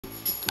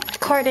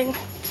recording.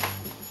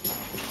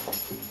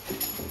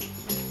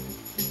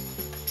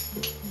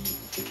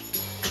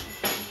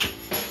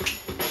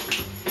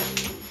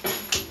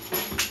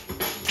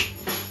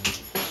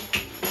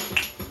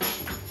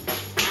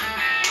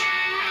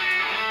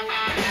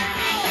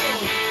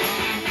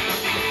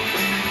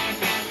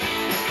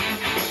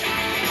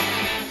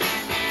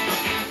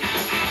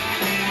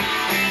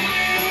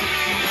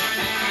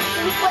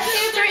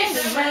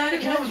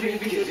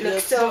 Because you look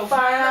so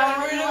fine,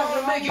 I really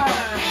wanna make you mine.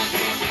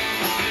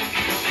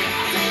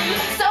 You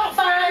look so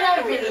fine,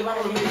 I really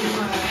wanna make you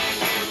mine.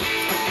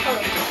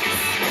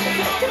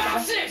 4,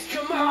 5, 6,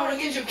 come on and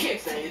get your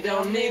kicks. Now you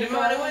don't need the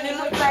money when you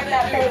look like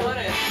that, baby.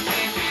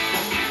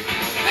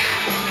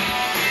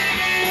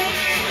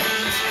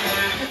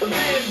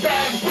 Big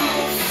back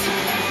boots,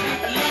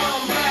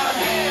 long brown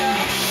hair.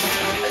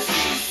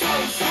 She's so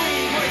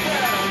sweet with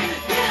her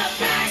that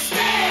back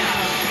stare.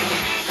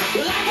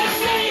 Like I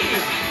say,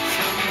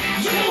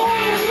 you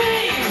want me,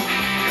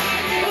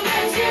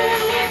 but you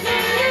with the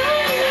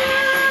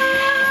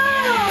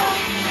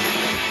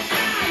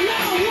I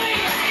know we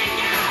ain't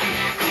got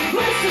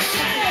much to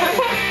say.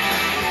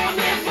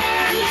 Before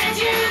I let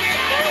you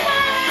get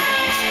away.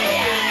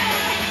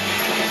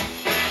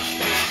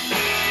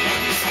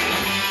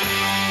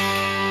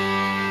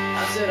 I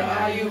said,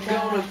 are you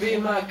gonna be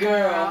my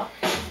girl?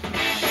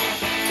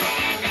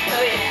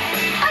 Oh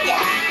yeah. Oh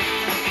yeah.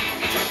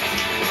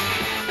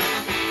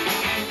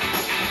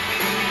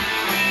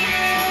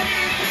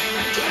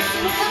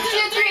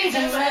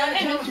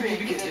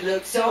 Because you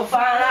look so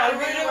fine, I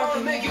really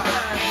wanna make you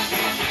mine.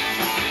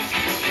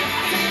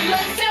 You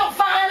look so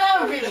fine, I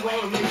really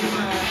wanna make you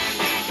mine.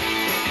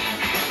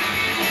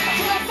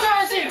 4,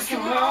 5, 6,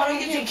 come on and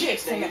get your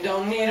kicks. Now you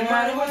don't need a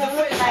money with a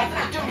face like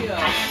that, do ya?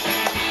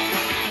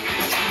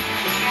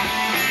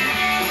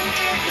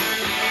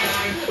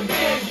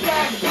 Big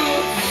black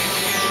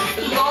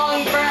boots,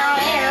 long brown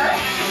hair.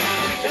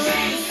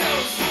 She's so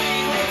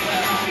sweet with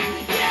her,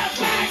 yeah,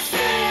 back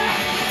stare.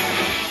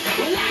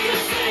 Like a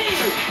sea,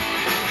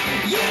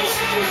 you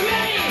want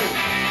me,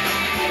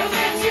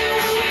 but you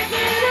with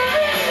the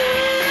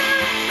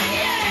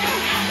yeah.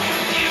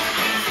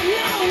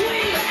 No, we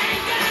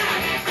ain't got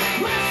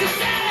much to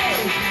say.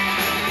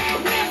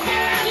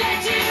 Before I let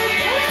you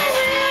get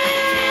away,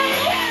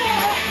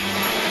 yeah.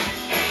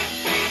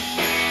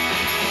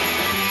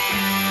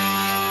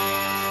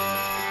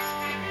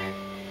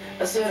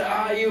 I said,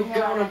 are you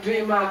gonna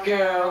be my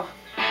girl?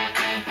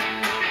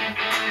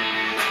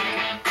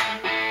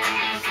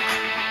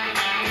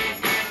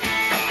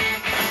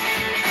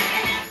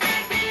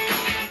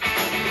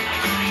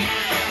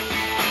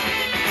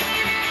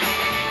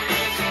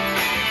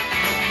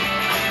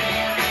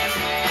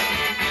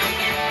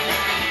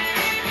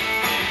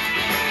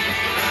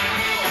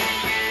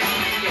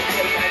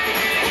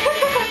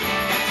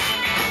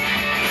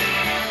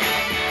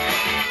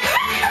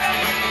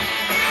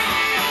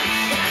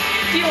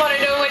 Do you want to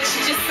know what she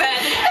just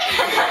said?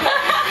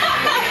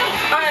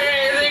 I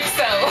think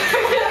so.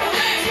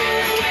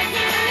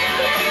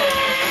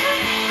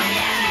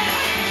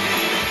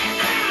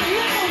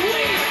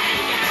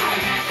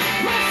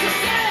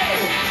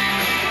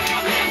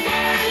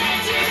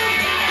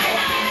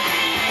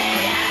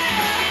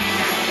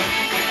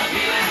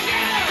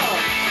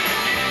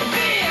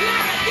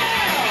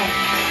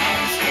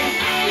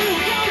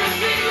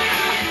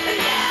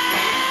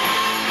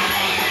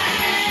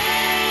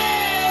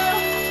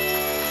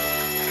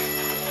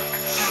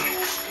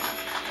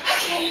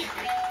 Okay.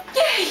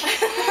 Yay!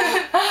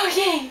 Oh,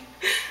 yay!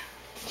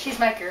 She's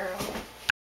my girl.